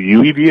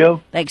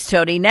UEBO. Thanks,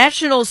 Tony.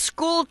 National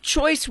School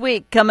Choice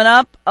Week coming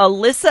up.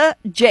 Alissa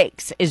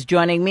Jacques is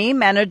joining me,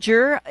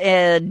 Manager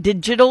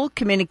Digital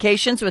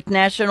Communications with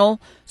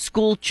National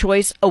School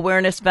Choice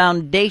Awareness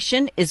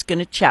Foundation, is going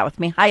to chat with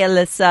me. Hi,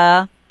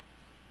 Alissa.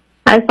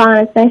 Hi, Fawn.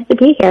 It's nice to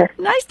be here.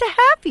 Nice to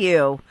have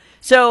you.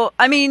 So,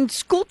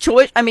 school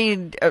choice,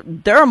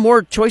 there are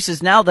more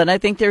choices now than I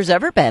think there's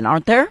ever been,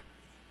 aren't there?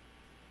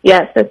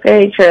 Yes, that's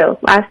very true.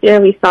 Last year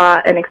we saw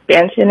an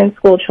expansion in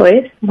school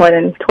choice. More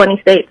than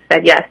 20 states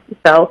said yes.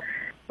 So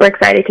we're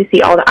excited to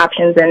see all the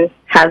options and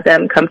have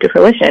them come to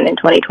fruition in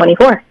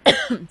 2024.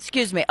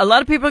 Excuse me. A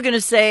lot of people are going to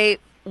say,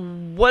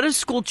 what does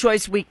School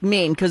Choice Week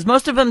mean? Because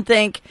most of them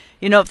think,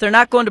 if they're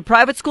not going to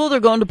private school, they're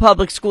going to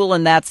public school,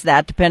 and that's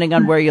that, depending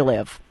on where you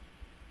live.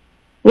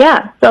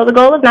 Yeah, so the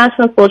goal of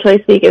National School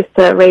Choice Week is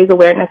to raise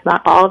awareness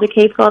about all the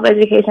K-12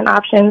 education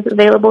options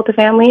available to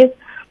families.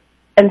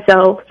 And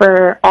so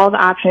for all the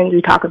options,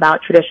 we talk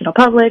about traditional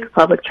public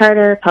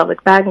charter,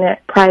 public magnet,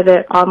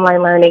 private,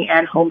 online learning,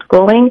 and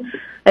homeschooling.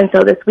 And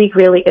so this week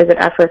really is an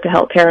effort to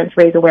help parents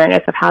raise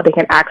awareness of how they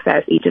can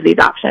access each of these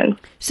options.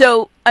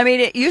 So,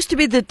 it used to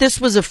be that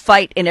this was a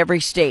fight in every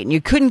state, and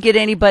you couldn't get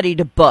anybody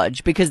to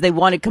budge because they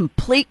wanted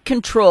complete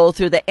control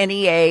through the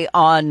NEA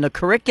on the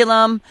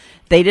curriculum.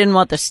 They didn't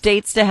want the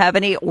states to have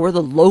any, or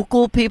the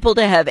local people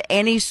to have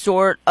any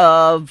sort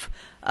of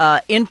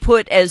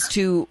input as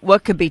to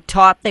what could be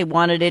taught. They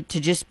wanted it to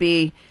just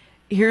be,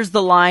 here's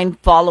the line,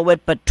 follow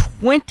it. But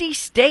 20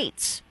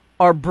 states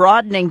are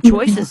broadening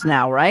choices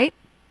now, right?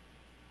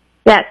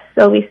 Yes.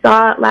 So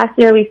last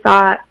year we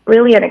saw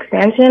really an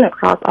expansion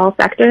across all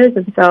sectors.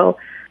 And so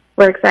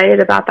we're excited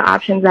about the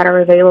options that are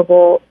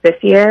available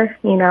this year.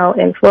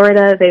 In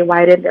Florida, they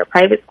widened their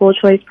private school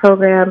choice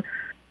program.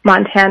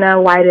 Montana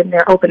widened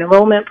their open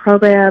enrollment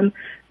program.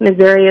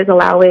 Missouri is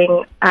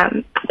allowing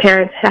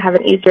parents to have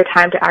an easier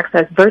time to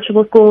access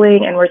virtual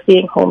schooling, and we're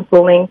seeing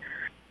homeschooling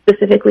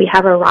specifically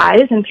have a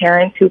rise in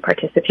parents who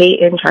participate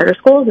in charter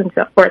schools in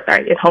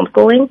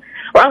homeschooling.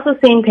 We're also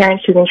seeing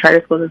parents choosing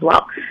charter schools as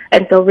well.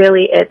 And so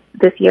really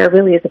this year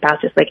really is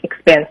about just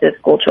expansive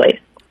school choice.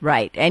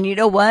 Right. And you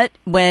know what?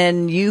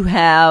 When you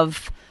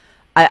have,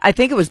 I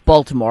think it was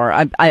Baltimore.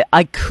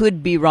 I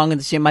could be wrong in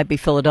this. It might be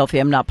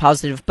Philadelphia. I'm not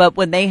positive. But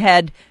when they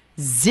had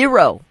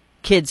 0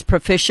 kids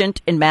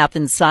proficient in math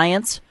and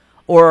science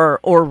or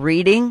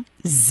reading,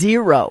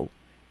 0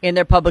 in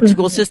their public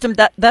school system,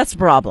 that's a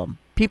problem.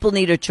 People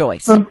need a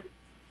choice.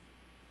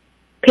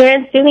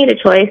 Parents do need a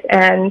choice,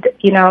 and,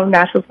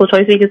 National School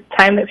Choice Week is the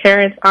time that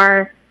parents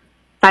are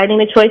finding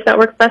the choice that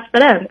works best for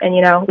them. And,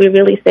 we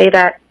really say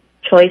that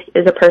choice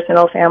is a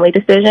personal family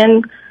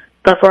decision,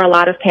 but for a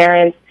lot of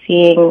parents,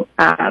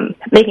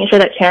 making sure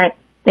that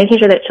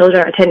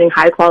children are attending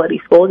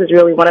high-quality schools is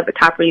really one of the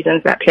top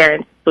reasons that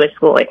parents switch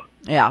schooling.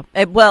 Yeah.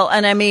 Well,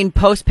 and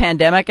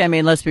post-pandemic,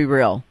 let's be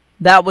real.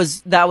 That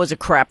was a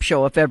crap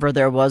show if ever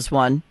there was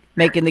one,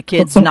 making the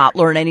kids not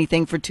learn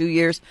anything for 2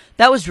 years.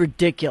 That was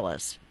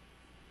ridiculous.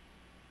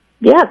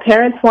 Yeah,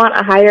 parents want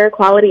a higher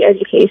quality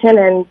education,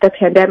 and the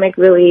pandemic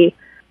really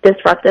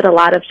disrupted a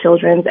lot of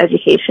children's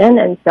education.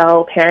 And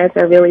so parents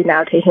are really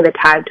now taking the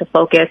time to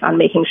focus on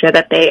making sure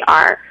that they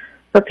are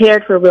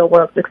prepared for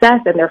real-world success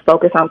and they're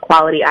focused on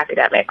quality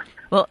academics.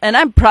 Well, and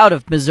I'm proud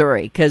of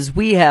Missouri because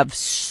we have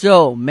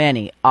so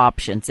many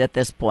options at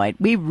this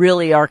point. We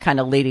really are kind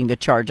of leading the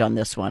charge on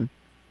this one.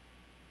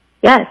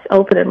 Yes,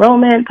 open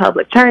enrollment,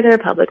 public charter,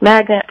 public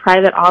magnet,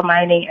 private,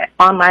 online,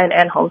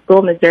 and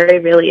homeschool. Missouri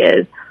really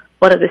is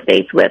one of the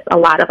states with a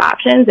lot of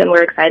options, and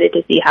we're excited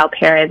to see how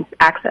parents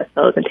access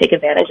those and take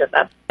advantage of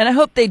them. And I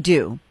hope they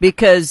do,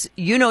 because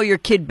you know your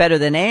kid better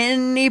than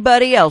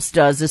anybody else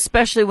does,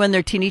 especially when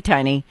they're teeny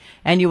tiny,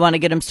 and you want to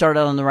get them started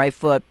on the right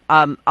foot.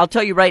 I'll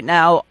tell you right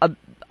now,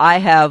 I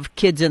have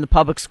kids in the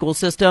public school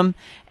system,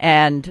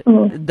 and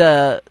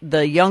the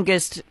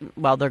youngest,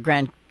 well,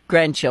 they're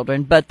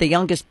grandchildren, but the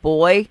youngest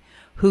boy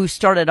who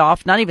started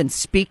off not even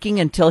speaking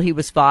until he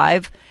was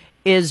 5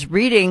 is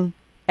reading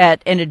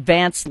at an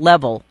advanced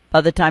level by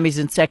the time he's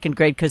in 2nd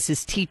grade because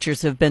his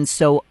teachers have been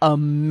so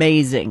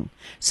amazing.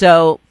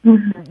 So,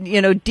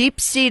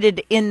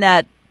 deep-seated in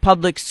that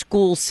public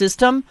school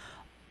system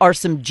are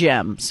some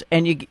gems,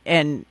 and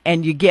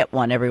you get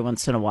one every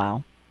once in a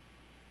while.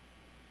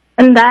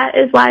 And that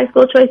is why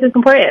school choice is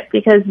important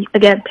because,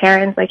 again,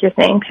 parents, like you're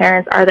saying,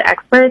 parents are the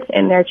experts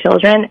in their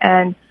children,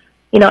 and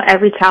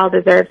every child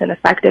deserves an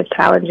effective,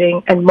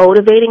 challenging, and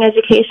motivating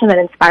education that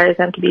inspires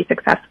them to be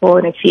successful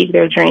and achieve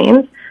their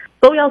dreams.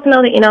 But we also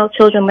know that,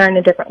 children learn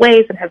in different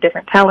ways and have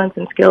different talents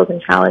and skills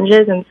and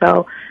challenges. And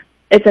so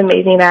it's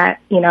amazing that,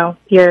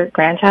 your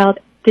grandchild,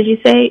 did you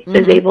say,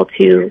 is able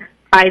to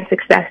find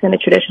success in a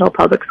traditional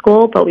public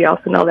school. But we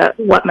also know that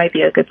what might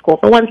be a good school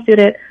for one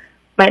student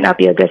might not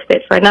be a good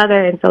fit for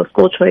another. And so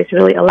school choice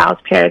really allows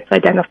parents to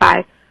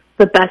identify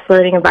the best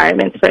learning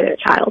environments for their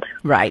child.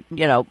 Right.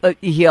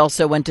 He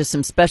also went to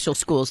some special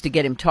schools to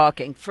get him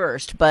talking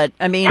first. But,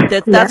 I mean,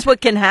 that's Yeah.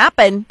 what can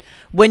happen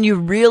when you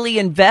really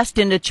invest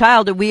in a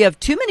child. And we have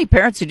too many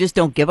parents who just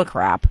don't give a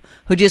crap,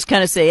 who just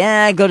kind of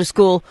say, go to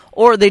school,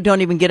 or they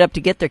don't even get up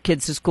to get their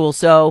kids to school.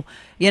 So,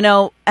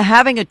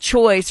 having a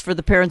choice for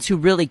the parents who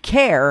really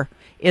care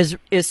is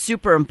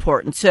super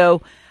important.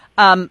 So,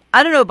 I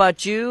don't know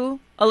about you,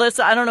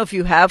 Alissa. I don't know if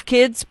you have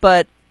kids,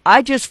 but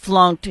I just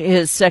flunked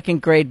his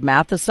second grade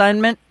math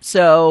assignment,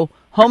 so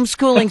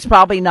homeschooling's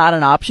probably not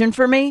an option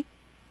for me.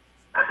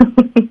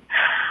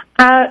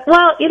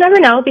 Well, you never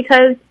know,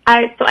 because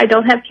I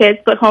don't have kids,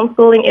 but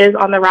homeschooling is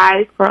on the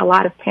rise for a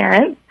lot of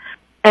parents,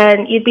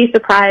 and you'd be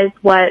surprised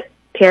what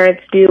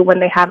parents do when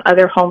they have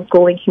other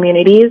homeschooling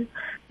communities.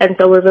 And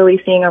so we're really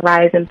seeing a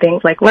rise in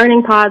things like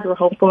learning pods, where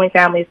homeschooling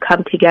families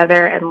come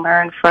together and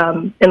learn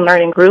in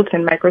learning groups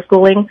and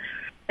microschooling.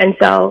 And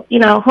so,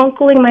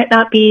 homeschooling might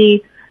not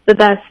be the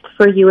best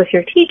for you if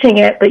you're teaching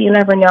it, but you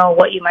never know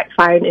what you might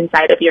find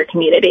inside of your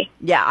community.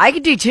 Yeah, I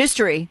could teach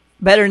history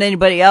better than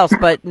anybody else,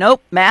 but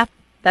nope, math,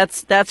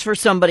 that's for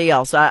somebody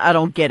else. I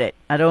don't get it.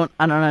 I don't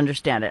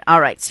understand it. All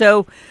right.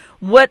 So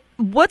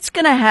what's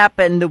going to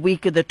happen the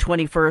week of the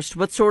 21st?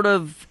 What sort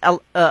of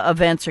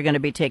events are going to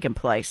be taking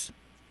place?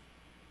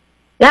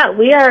 Yeah,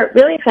 we are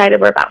really excited.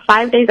 We're about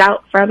 5 days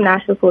out from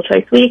National School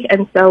Choice Week,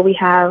 and so we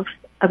have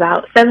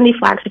about 70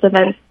 flagship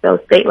events, those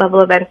state-level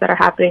events that are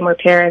happening where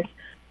parents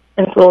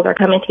and schools are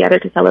coming together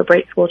to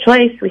celebrate school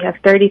choice. We have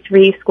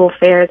 33 school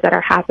fairs that are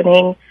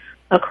happening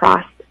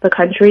across the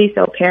country,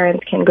 so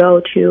parents can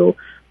go to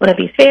one of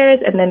these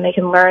fairs and then they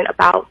can learn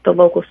about the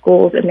local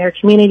schools in their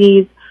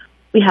communities.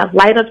 We have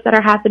light-ups that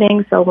are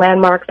happening, so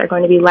landmarks are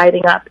going to be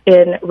lighting up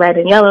in red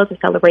and yellow to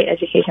celebrate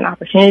education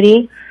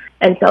opportunity.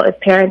 And so if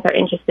parents are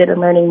interested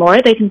in learning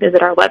more, they can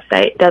visit our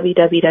website,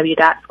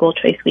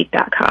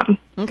 www.schoolchoiceweek.com.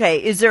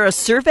 Okay. Is there a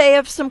survey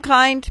of some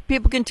kind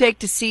people can take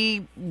to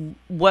see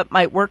what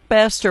might work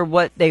best or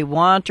what they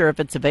want or if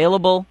it's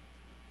available?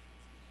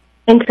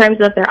 In terms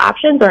of their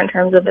options or in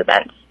terms of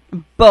events?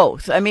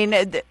 Both. I mean,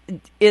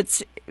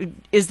 is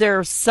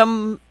there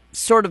some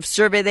sort of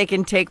survey they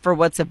can take for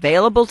what's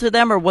available to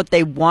them or what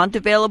they want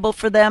available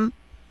for them?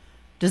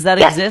 Does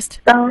that exist?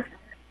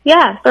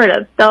 Yeah, sort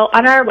of. So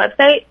on our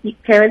website,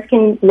 parents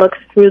can look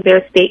through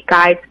their state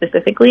guide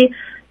specifically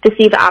to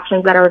see the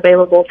options that are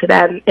available to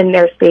them in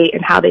their state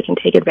and how they can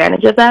take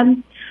advantage of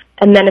them.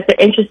 And then if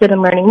they're interested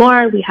in learning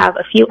more, we have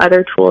a few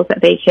other tools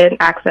that they can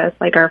access,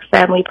 like our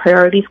Family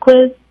Priorities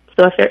Quiz.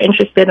 So if they're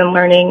interested in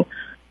learning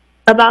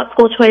about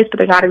school choice, but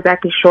they're not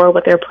exactly sure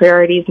what their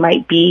priorities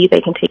might be, they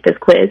can take this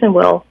quiz and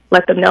we'll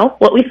let them know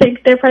what we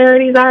think their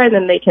priorities are, and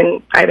then they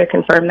can either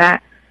confirm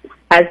that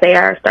as they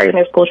are starting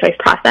their school choice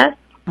process.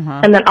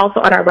 And then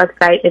also on our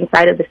website,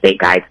 inside of the state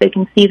guides, they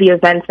can see the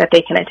events that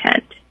they can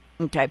attend.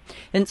 Okay.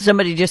 And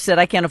somebody just said,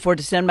 I can't afford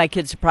to send my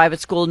kids to private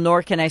school,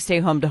 nor can I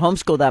stay home to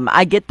homeschool them.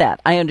 I get that.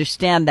 I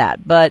understand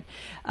that. But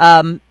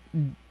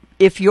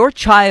if your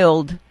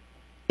child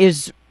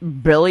is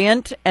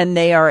brilliant and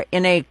they are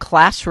in a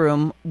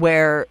classroom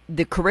where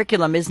the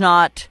curriculum is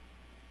not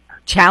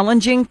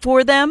challenging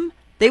for them,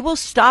 they will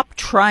stop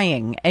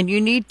trying. And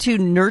you need to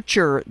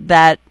nurture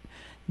that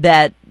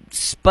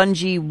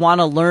spongy,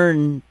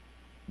 want-to-learn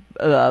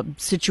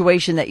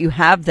situation that you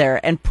have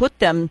there and put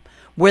them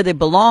where they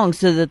belong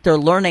so that they're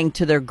learning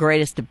to their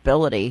greatest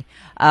ability.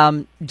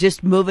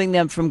 Just moving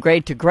them from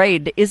grade to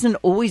grade isn't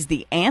always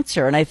the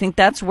answer. And I think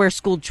that's where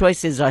school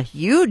choice is a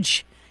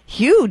huge,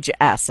 huge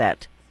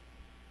asset.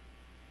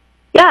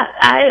 Yeah,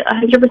 I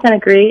 100%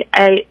 agree.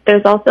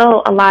 There's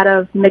also a lot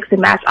of mix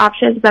and match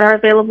options that are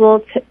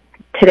available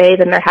today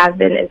than there have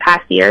been in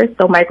past years.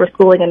 So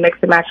microschooling and mix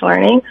and match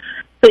learning.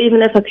 So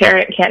even if a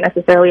parent can't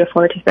necessarily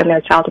afford to send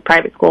their child to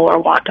private school or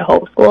want to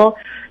homeschool,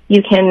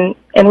 you can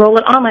enroll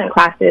in online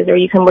classes, or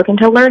you can look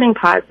into learning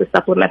pods to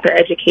supplement their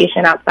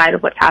education outside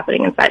of what's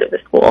happening inside of the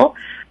school.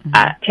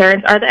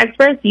 Parents are the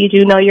experts. You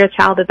do know your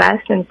child the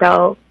best, and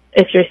so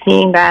if you're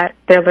seeing that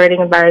their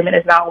learning environment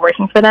is not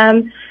working for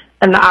them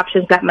and the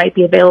options that might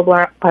be available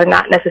are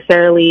not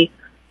necessarily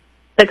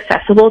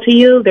accessible to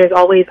you, there's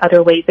always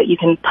other ways that you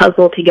can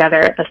puzzle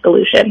together a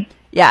solution.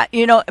 Yeah,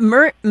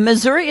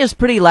 Missouri is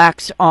pretty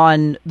lax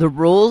on the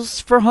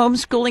rules for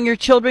homeschooling your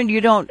children.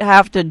 You don't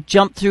have to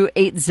jump through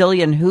 8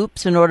 zillion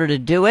hoops in order to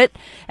do it.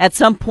 At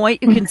some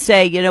point, you can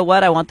say, you know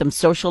what, I want them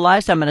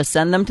socialized. I'm going to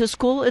send them to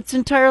school. It's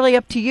entirely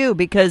up to you,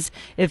 because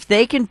if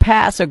they can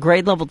pass a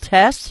grade level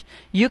test,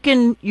 you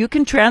can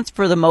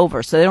transfer them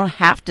over, so they don't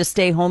have to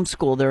stay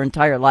homeschooled their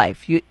entire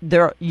life. You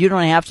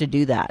don't have to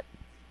do that.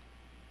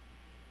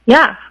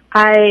 Yeah,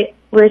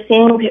 we're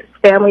seeing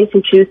families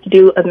who choose to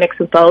do a mix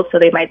of both, so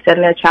they might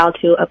send their child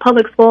to a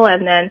public school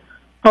and then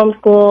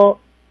homeschool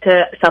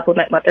to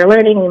supplement what they're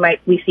learning.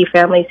 We see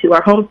families who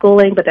are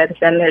homeschooling but then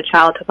send their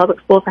child to public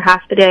school for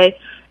half the day.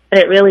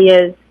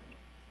 And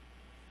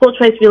school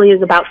choice really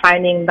is about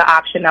finding the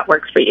option that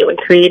works for you and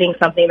creating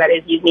something that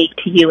is unique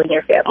to you and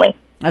your family.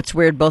 That's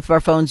weird. Both of our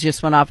phones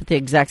just went off at the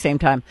exact same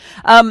time.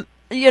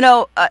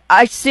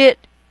 I sit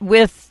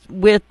with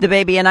the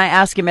baby, and I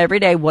ask him every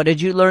day, what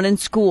did you learn in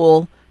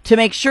school, to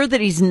make sure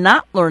that he's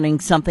not learning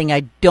something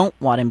I don't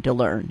want him to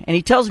learn. And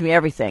he tells me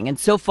everything, and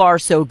so far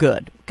so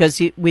good, because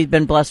we've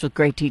been blessed with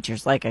great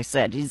teachers. Like I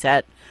said, he's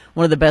at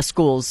one of the best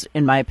schools,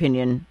 in my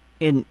opinion,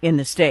 in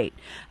the state.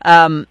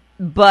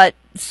 But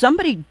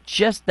somebody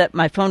that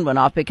my phone went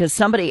off because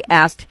somebody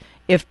asked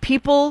if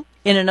people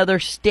in another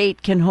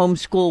state can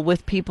homeschool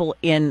with people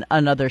in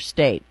another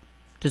state.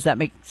 Does that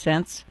make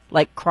sense?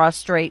 Like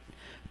cross-state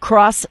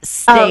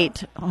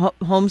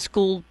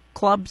homeschool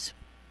clubs?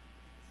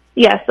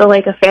 Yeah, so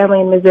like a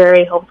family in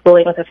Missouri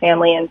homeschooling with a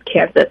family in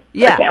Kansas, for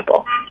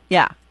example.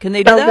 Yeah. Can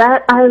they do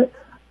that? So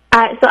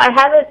I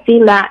haven't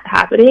seen that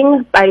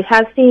happening. I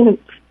have seen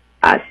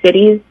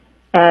cities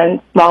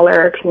and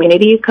smaller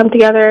communities come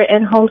together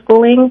in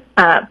homeschooling,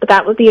 but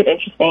that would be an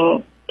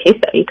interesting case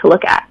study to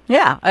look at.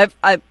 Yeah,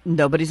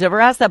 nobody's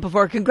ever asked that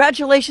before.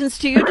 Congratulations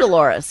to you,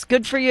 Dolores.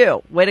 Good for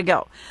you. Way to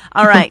go.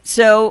 All right,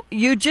 so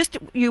you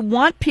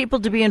want people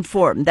to be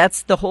informed.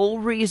 That's the whole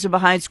reason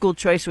behind School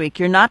Choice Week.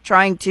 You're not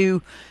trying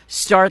to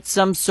start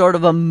some sort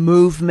of a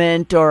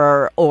movement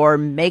or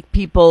make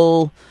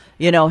people,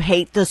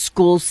 hate the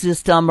school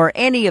system or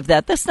any of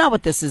that. That's not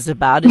what this is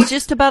about. It's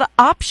just about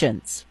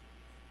options.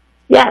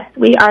 Yes,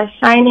 we are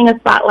shining a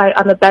spotlight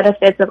on the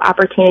benefits of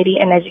opportunity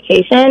in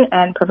education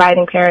and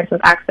providing parents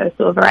with access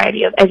to a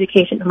variety of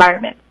education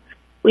environments.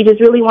 We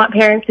just really want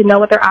parents to know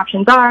what their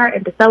options are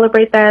and to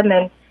celebrate them.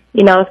 And,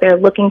 if they're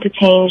looking to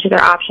change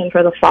their option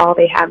for the fall,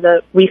 they have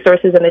the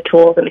resources and the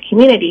tools in the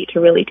community to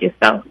really do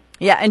so.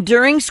 Yeah, and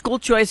during School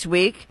Choice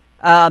Week,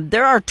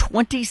 there are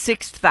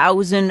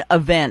 26,000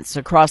 events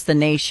across the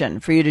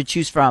nation for you to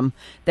choose from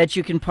that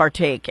you can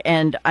partake.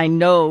 And I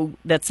know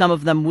that some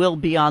of them will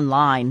be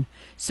online,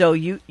 so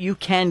you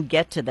can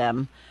get to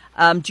them.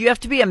 Do you have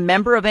to be a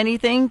member of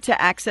anything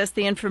to access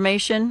the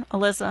information,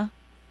 Alissa?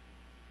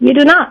 You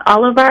do not.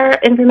 All of our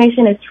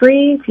information is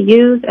free to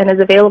use and is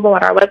available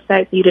on our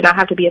website. You do not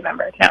have to be a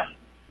member, no.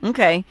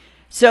 Okay.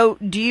 So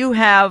do you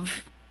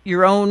have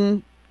your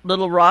own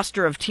little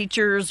roster of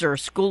teachers or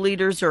school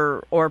leaders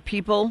or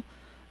people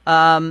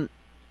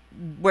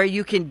where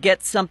you can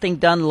get something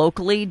done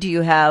locally? Do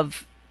you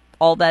have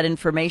all that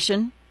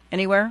information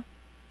anywhere?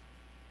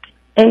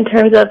 In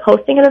terms of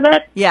hosting an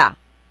event? Yeah.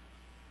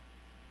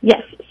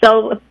 Yes.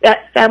 So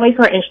families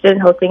who are interested in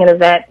hosting an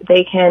event,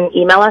 they can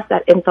email us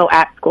at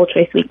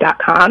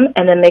info@schoolchoiceweek.com,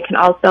 and then they can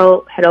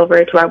also head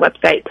over to our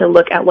website to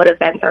look at what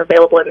events are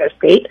available in their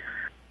state,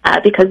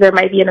 because there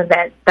might be an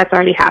event that's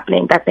already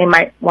happening that they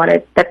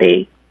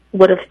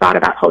would have thought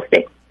about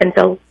hosting. And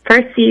so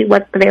first see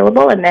what's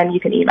available, and then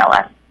you can email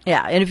us.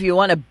 Yeah, and if you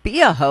want to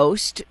be a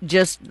host,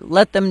 just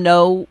let them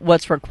know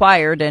what's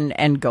required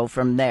and go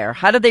from there.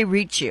 How do they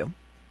reach you?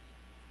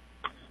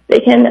 They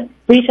can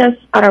reach us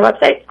on our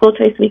website,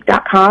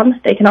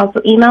 schoolchoiceweek.com. They can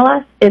also email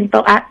us,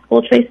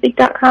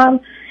 info@schoolchoiceweek.com,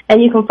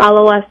 and you can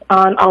follow us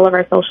on all of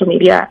our social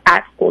media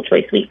at School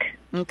Choice Week.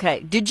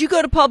 Okay. Did you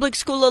go to public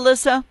school,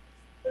 Alissa?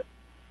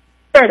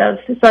 Sort of.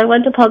 So I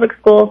went to public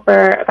school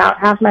for about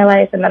half my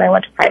life, and then I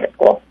went to private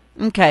school.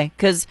 Okay,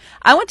 because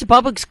I went to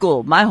public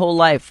school my whole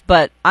life,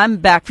 but I'm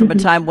back from a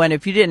time when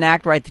if you didn't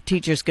act right, the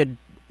teachers could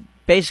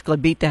basically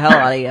beat the hell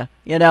out of you.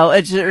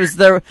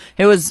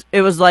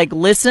 It was like,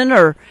 listen,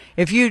 or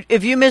if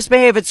you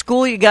misbehave at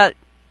school, you got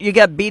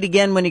beat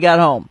again when you got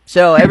home.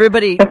 So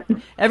everybody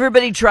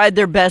tried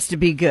their best to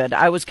be good.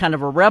 I was kind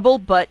of a rebel,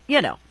 but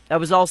I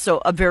was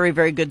also a very,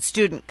 very good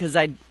student because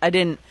I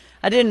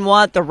didn't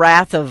want the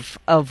wrath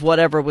of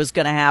whatever was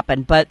going to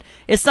happen. But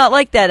it's not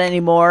like that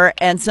anymore,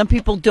 and some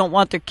people don't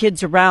want their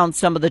kids around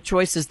some of the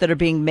choices that are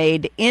being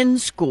made in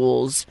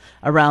schools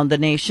around the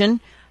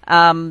nation.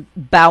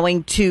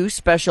 Bowing to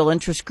special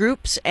interest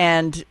groups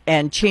and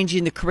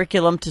changing the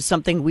curriculum to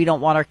something we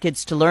don't want our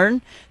kids to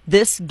learn.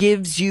 This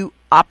gives you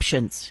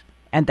options,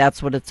 and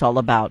that's what it's all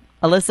about.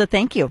 Alissa,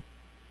 thank you.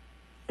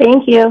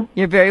 Thank you.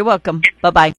 You're very welcome. Bye-bye.